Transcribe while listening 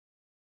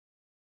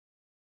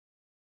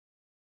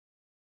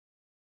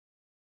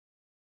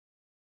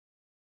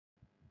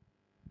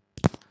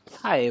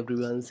Hi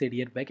everyone, Sid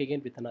here back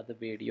again with another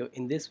video.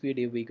 In this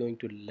video, we're going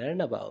to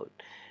learn about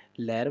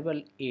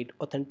Laravel 8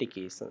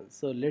 authentication.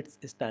 So let's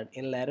start.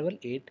 In Laravel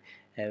 8,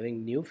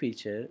 having new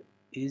feature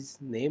is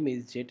name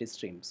is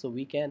Jetstream. So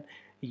we can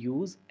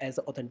use as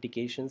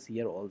authentications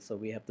here also.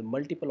 We have the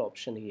multiple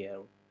option here.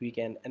 We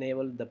can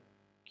enable the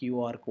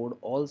QR code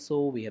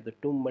also. We have the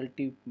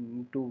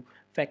two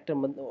factor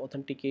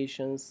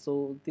authentications.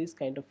 So these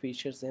kind of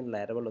features in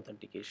Laravel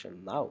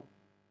authentication now.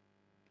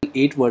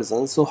 8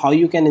 version. So how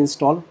you can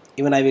install,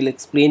 even I will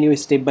explain you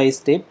step by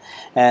step.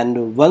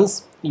 And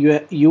once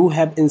you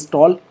have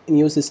installed in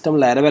your system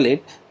Laravel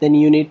 8, then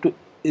you need to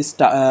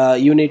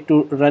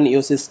run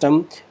your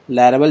system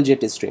Laravel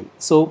Jetstream.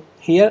 So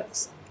here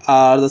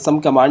are the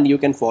some command you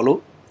can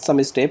follow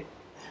some step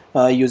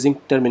using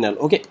terminal.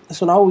 Okay,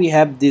 so now we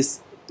have this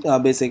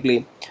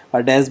basically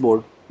a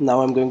dashboard.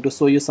 Now I'm going to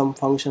show you some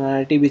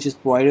functionality which is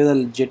provided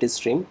in the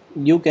Jetstream.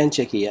 You can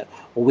check here.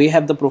 We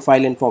have the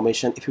profile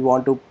information. If you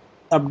want to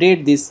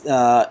update these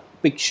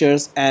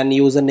pictures and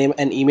username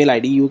and email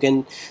ID, you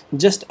can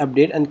just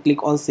update and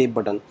click on save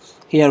button.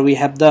 Here we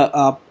have the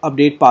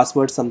update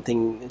password,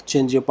 something,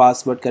 change your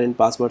password, current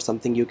password,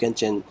 something you can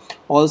change.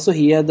 Also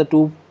here the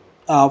two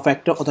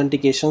factor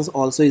authentications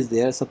also is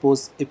there.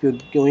 Suppose if you're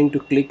going to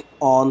click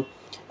on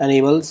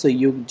enable, so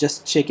you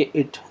just check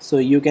it. So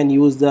you can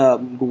use the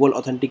Google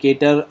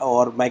Authenticator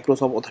or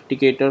Microsoft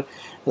Authenticator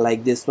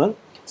like this one.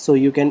 So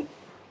you can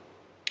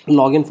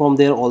login from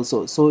there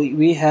also. So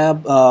we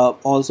have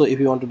also, if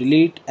you want to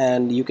delete,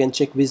 and you can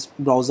check which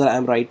browser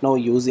I'm right now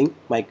using.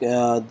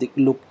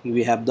 Look,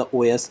 we have the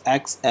OS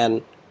X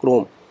and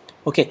Chrome.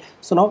 Okay,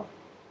 so now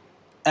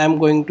I'm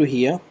going to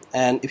here,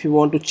 and if you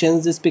want to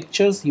change these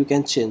pictures, you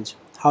can change.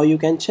 How you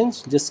can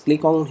change? Just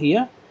click on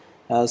here.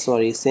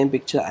 Sorry, same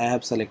picture I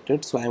have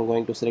selected, so I'm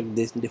going to select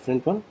this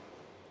different one.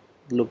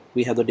 Look,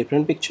 we have the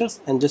different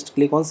pictures, and just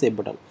click on save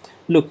button.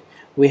 Look,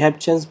 we have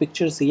changed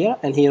pictures here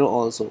and here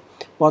also.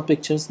 Both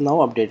pictures now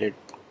updated.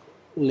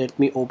 Let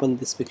me open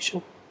this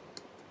picture,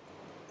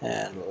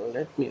 and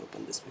let me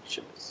open this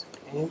picture.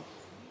 Okay.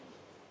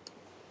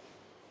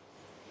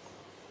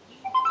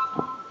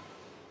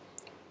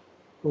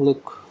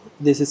 Look,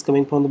 this is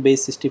coming from the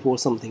base 64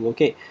 something.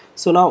 Okay,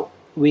 so now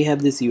we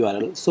have this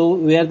URL. So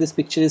where this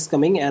picture is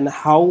coming and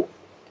how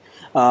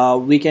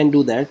we can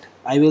do that,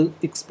 I will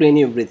explain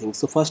you everything.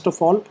 So first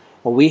of all,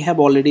 we have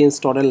already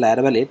installed a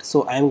Laravel 8,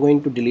 so I am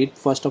going to delete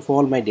first of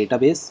all my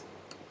database.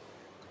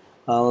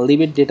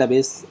 Leave it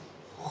database,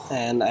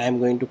 and I am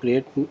going to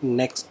create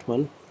next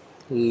one,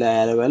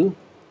 Laravel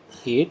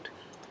 8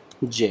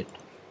 Jet.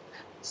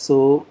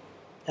 So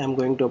I'm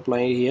going to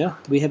apply here.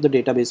 We have the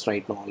database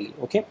right now only.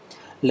 Okay,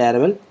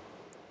 Laravel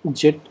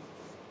Jet.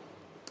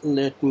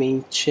 Let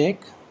me check.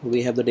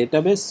 We have the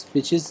database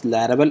which is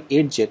Laravel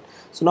 8 Jet.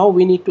 So now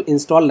we need to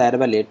install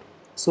Laravel 8.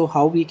 So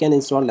how we can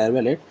install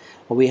Laravel 8?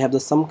 We have the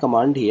some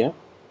command here.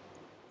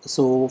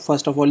 So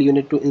first of all, you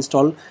need to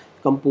install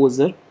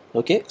Composer.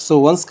 Okay, so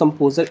once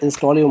Composer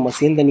install your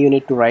machine, then you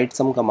need to write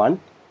some command.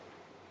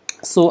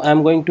 So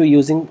I'm going to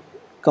using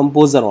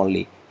Composer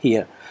only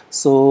here.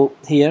 So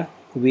here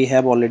we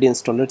have already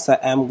installed it, so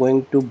I'm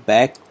going to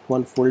back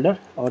one folder,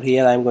 or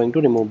here I'm going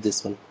to remove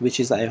this one, which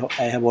is I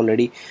have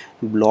already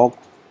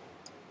blocked.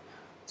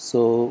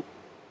 So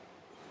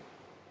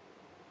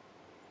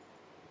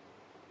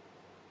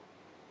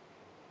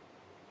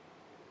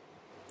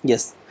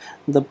yes,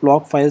 the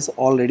block files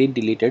already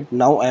deleted.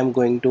 Now I am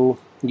going to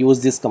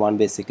use this command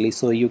basically.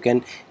 So you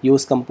can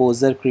use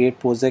Composer, create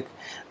project,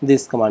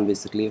 this command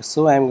basically.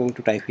 So I am going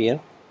to type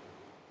here.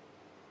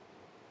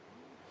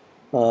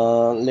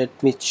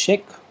 Let me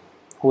check.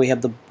 We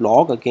have the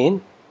blog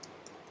again.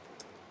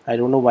 I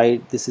don't know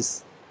why this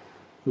is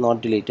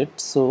not deleted.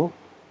 So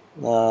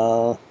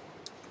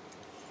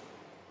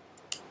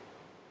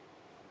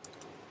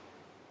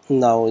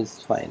now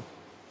it's fine.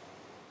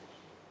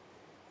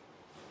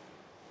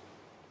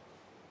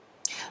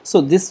 So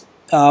this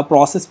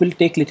process will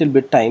take little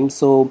bit time,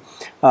 so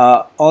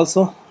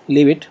also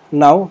leave it.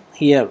 Now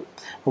here,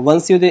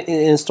 once you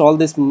install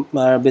this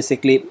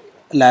basically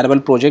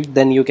Laravel project,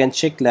 then you can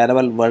check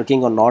Laravel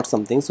working or not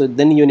something. So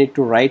then you need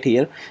to write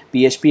here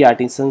PHP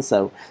artisan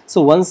serve.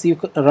 So once you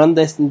run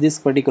this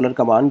particular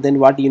command, then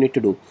what you need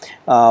to do,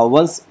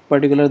 once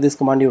particular this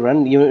command you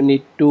run, you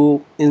need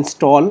to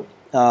install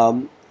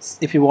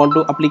if you want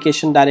to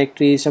application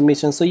directory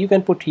submission. So you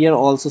can put here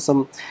also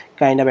some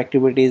kind of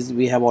activities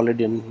we have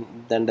already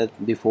done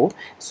that before.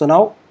 So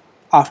now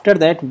after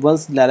that,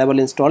 once Laravel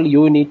install,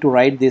 you need to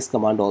write this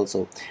command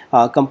also.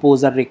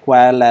 Composer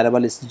require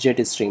Laravel is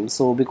Jetstream.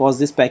 So because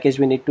this package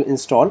we need to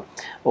install.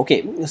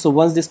 Okay, so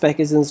once this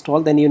package is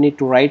installed, then you need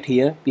to write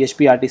here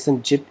PHP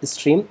artisan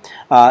Jetstream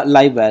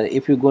livewire.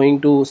 If you're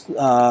going to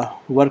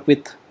work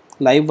with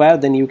livewire,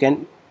 then you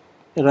can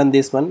run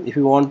this one. If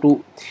you want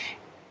to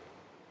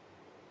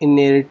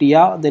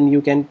Ineritia, then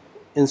you can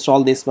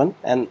install this one,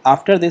 and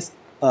after this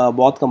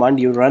both command,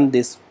 you run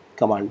this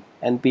command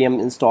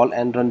npm install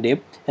and run dev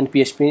and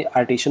php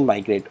artisan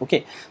migrate.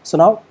 Okay, so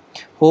now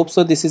hope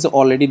so this is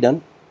already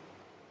done.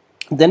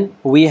 Then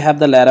we have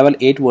the Laravel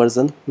 8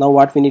 version. Now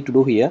what we need to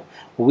do here,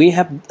 we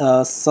have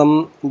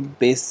some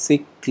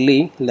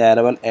basically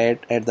Laravel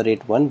at the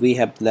rate 1, we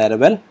have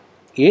Laravel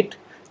 8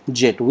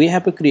 jet. We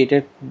have to create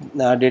a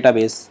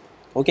database.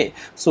 Okay,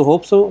 so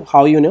hope so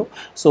how you know.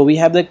 So we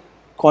have the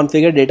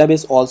configure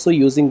database also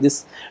using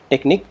this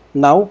technique.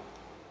 Now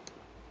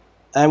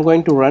I am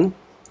going to run.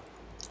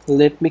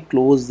 Let me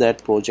close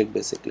that project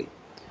basically.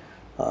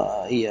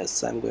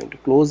 Yes, I'm going to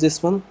close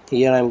this one.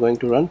 Here I'm going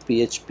to run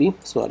php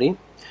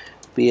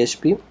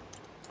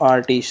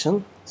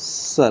partition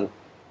serve.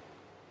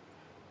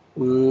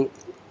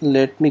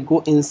 Let me go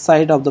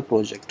inside of the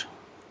project.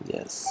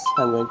 Yes,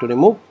 I'm going to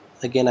remove.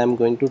 Again I'm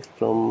going to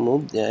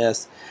remove.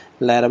 Yes,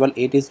 Laravel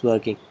 8 is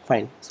working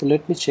fine. So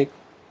let me check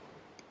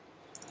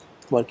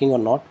working or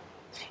not.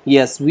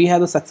 Yes, we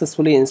have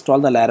successfully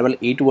installed the Laravel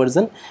 8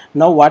 version.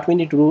 Now what we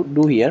need to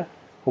do here,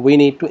 we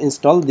need to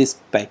install this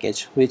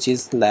package which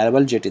is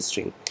Laravel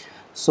Jetstream.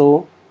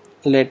 So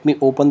let me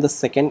open the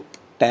second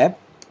tab.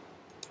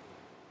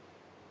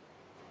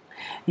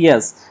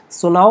 Yes,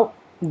 so now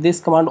this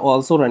command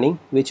also running,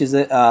 which is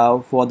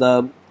for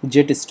the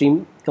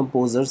Jetstream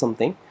composer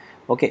something.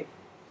 Okay,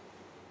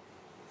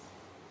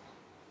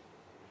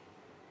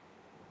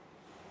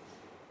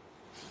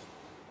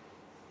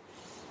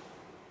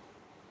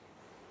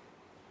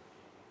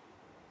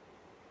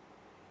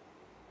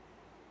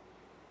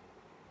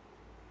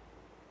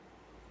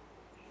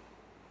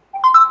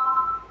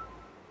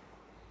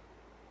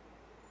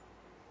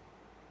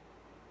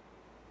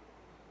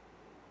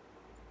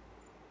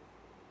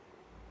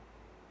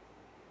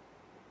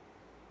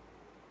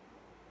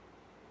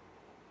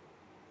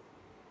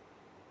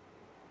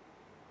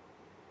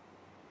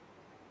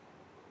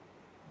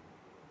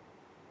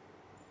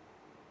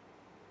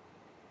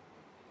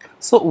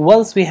 so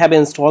once we have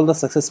installed the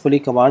successfully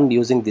command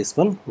using this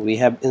one, we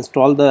have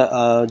installed the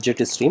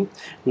Jetstream.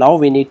 Now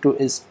we need to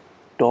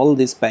install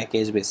this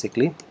package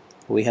basically.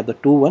 We have the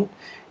one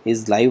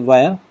is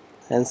livewire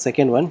and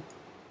second one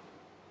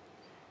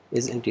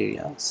is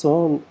interior.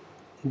 So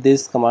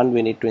this command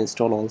we need to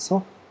install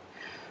also.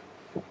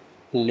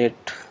 Let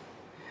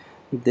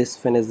this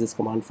finish this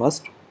command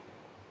first.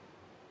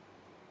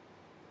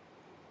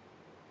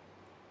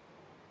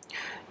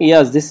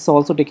 Yes, this is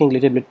also taking a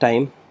little bit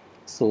time.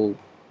 So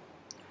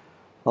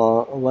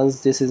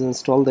once this is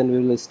installed, then we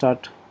will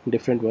start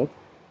different work.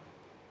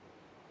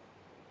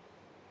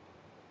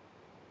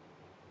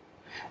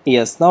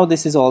 Yes, now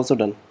this is also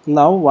done.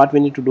 Now what we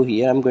need to do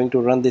here, I'm going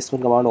to run this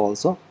one command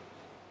also.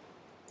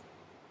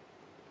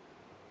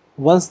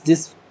 Once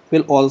this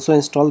will also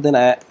install,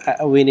 then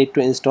we need to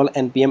install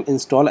npm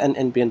install and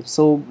npm.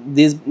 So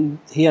this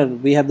here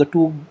we have the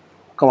two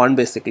command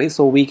basically,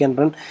 so we can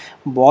run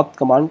both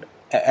command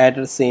at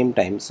the same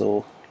time.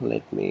 So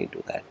let me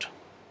do that.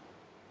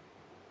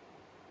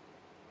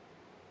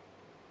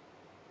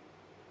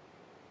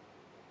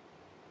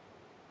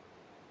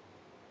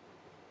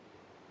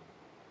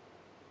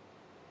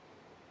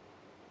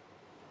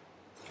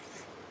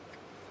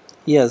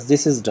 Yes,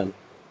 this is done.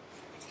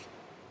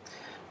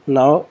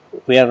 Now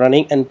we are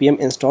running npm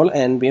install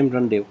and npm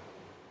run dev.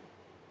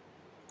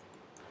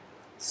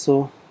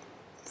 So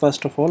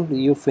first of all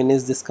you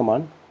finish this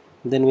command,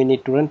 then we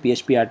need to run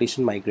php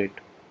artisan migrate.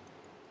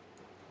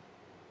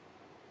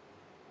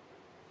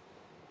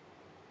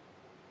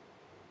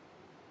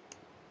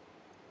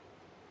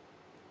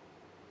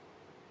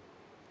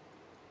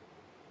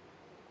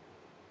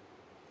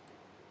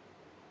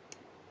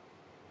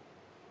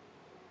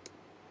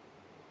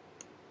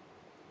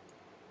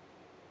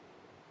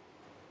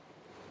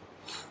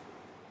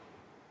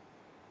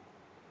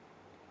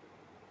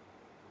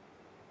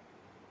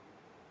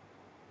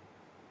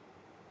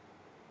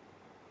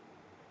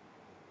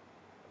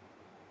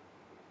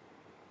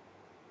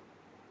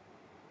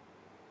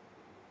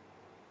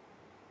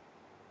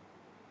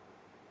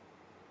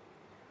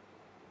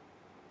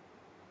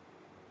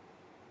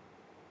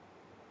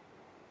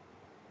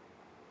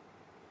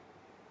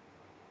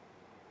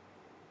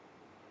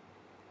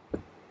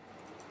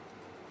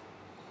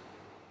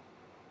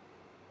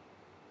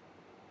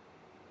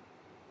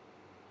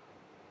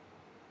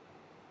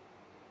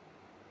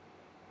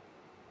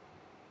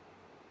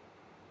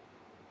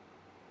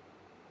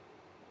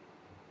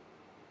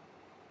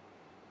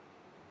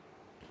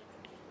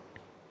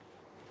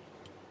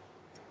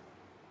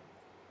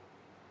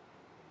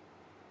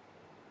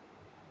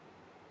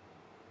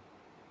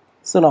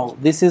 So now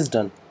this is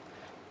done.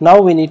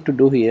 Now we need to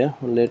do here,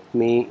 let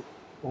me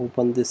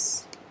open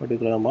this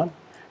particular command,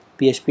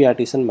 php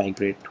artisan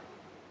migrate.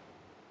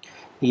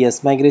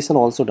 Yes, migration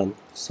also done.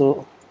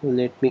 So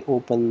let me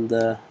open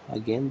the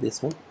again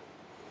this one.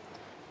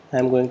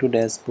 I'm going to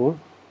dashboard.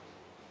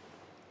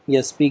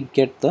 Yes, we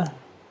get the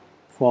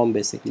form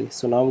basically.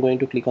 So now I'm going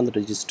to click on the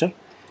register.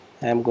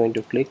 I'm going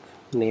to click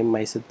name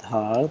my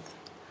Siddharth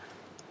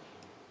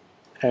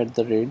at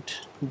the rate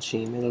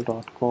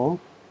gmail.com.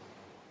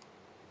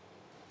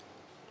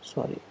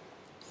 Sorry,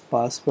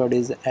 password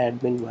is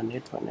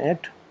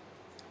admin1818.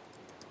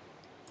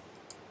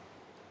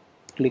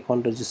 Click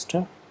on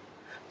register.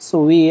 So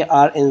we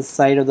are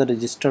inside of the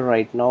register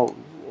right now,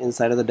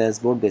 inside of the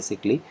dashboard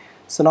basically.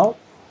 So now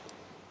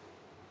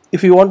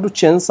if you want to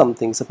change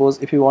something, suppose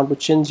if you want to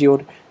change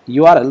your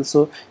URL,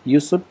 so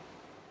you should,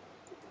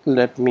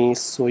 let me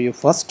show you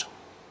first.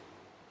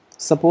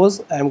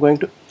 Suppose I am going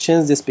to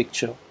change this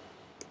picture,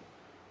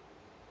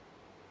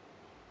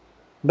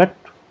 but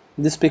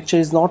this picture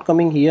is not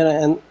coming here,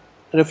 and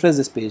refresh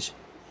this page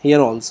here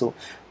also,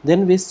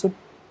 then we should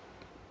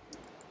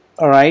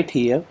write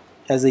here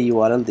as a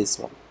URL this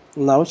one.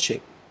 Now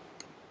check.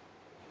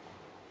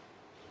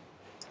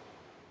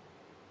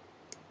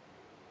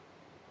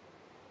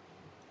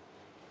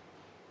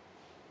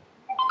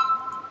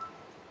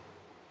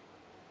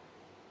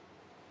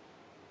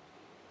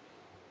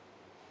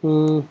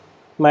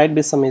 Might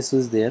be some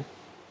issues there.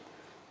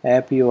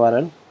 App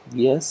URL,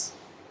 yes,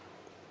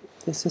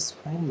 this is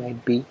fine.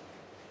 Might be,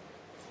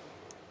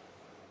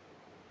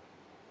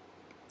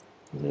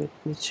 let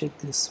me check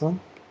this one.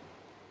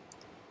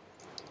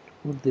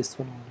 Put this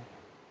one only.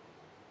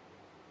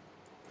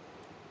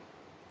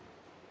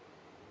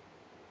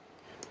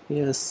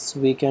 Yes,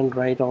 we can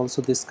write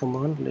also this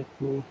command. Let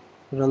me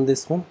run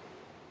this one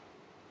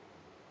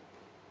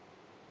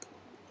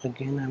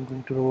again. I'm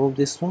going to remove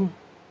this one.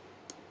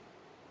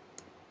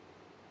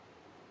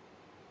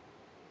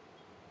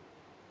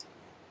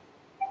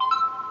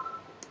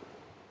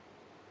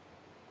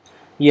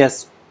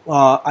 Yes,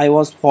 I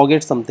was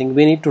forget something.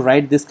 We need to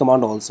write this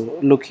command also.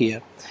 Look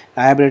here,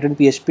 I have written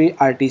PHP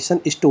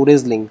artisan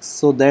storage links,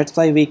 so that's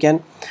why we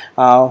can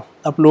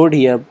upload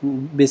here.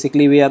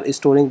 Basically we are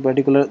storing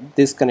particular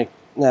this connect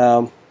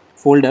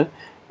folder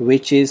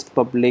which is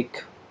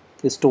public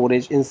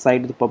storage.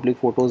 Inside the public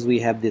photos we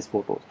have this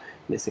photos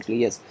basically.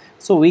 Yes,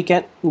 so we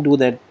can do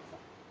that.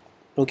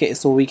 Okay,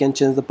 so we can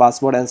change the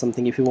password and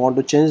something. If you want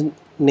to change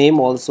name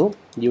also,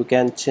 you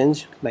can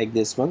change like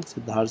this one,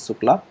 Siddharth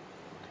Sukla.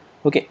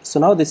 Okay, so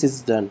now this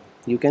is done.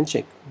 You can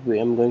check.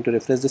 I'm going to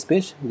refresh this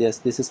page. Yes,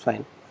 this is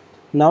fine.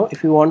 Now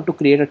if you want to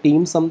create a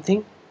team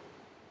something,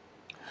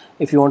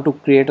 if you want to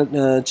create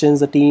a change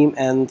the team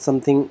and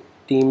something,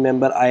 team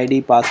member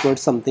ID, password,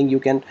 something,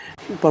 you can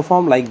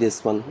perform like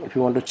this one. If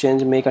you want to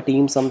change, make a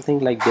team something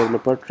like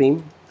developer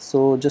team,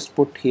 so just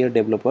put here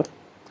developer,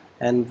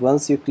 and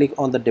once you click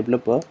on the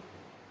developer,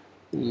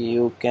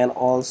 you can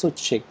also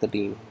check the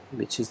team,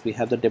 which is we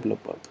have the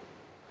developer.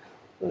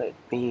 Let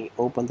me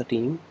open the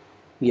team.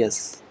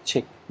 Yes,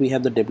 check, we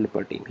have the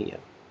developer team here.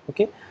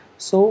 Okay,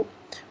 so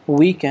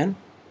we can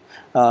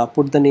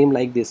put the name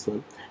like this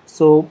one.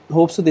 So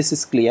hope so this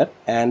is clear,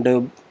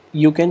 and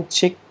you can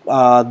check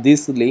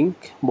this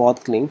link,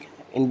 both link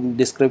in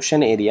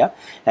description area,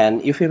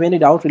 and if you have any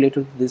doubt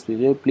related to this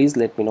video, please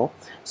let me know,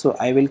 so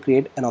I will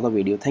create another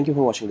video. Thank you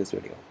for watching this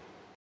video.